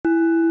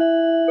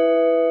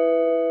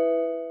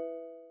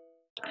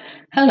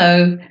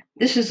Hello,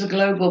 this is a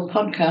global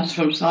podcast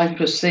from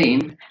Cyprus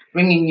Scene,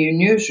 bringing you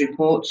news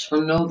reports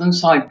from northern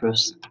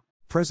Cyprus.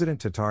 President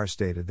Tatar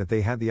stated that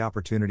they had the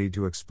opportunity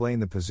to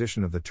explain the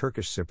position of the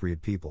Turkish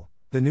Cypriot people,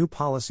 the new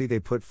policy they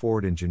put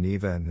forward in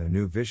Geneva and a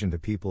new vision to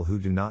people who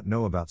do not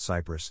know about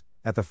Cyprus,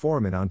 at the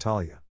forum in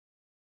Antalya.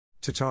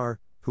 Tatar,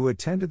 who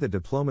attended the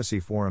Diplomacy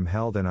Forum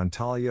held in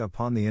Antalya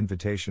upon the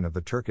invitation of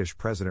the Turkish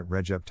President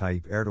Recep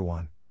Tayyip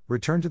Erdogan,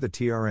 returned to the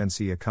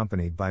TRNC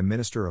accompanied by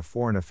Minister of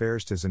Foreign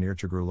Affairs Tizanir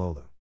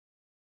Çağrıoğlu.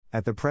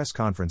 At the press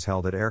conference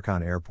held at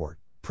Erkan Airport,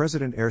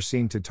 President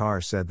Ersin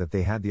Tatar said that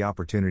they had the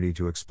opportunity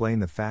to explain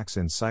the facts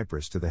in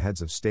Cyprus to the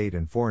heads of state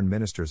and foreign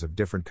ministers of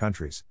different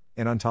countries,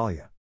 in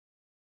Antalya.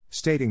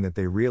 Stating that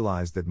they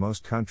realized that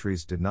most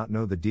countries did not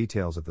know the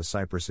details of the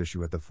Cyprus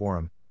issue at the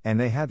forum,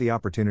 and they had the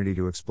opportunity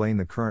to explain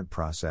the current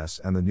process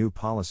and the new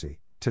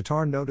policy,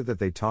 Tatar noted that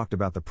they talked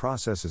about the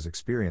processes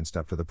experienced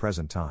up to the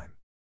present time.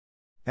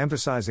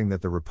 Emphasizing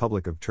that the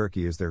Republic of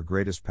Turkey is their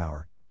greatest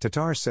power,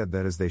 Tatar said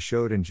that as they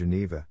showed in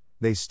Geneva,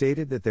 they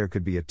stated that there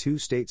could be a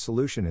two-state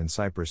solution in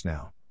Cyprus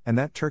now, and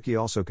that Turkey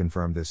also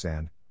confirmed this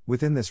and,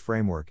 within this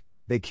framework,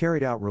 they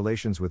carried out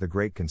relations with a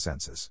great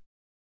consensus.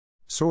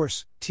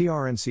 Source: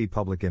 TRNC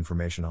Public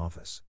Information Office.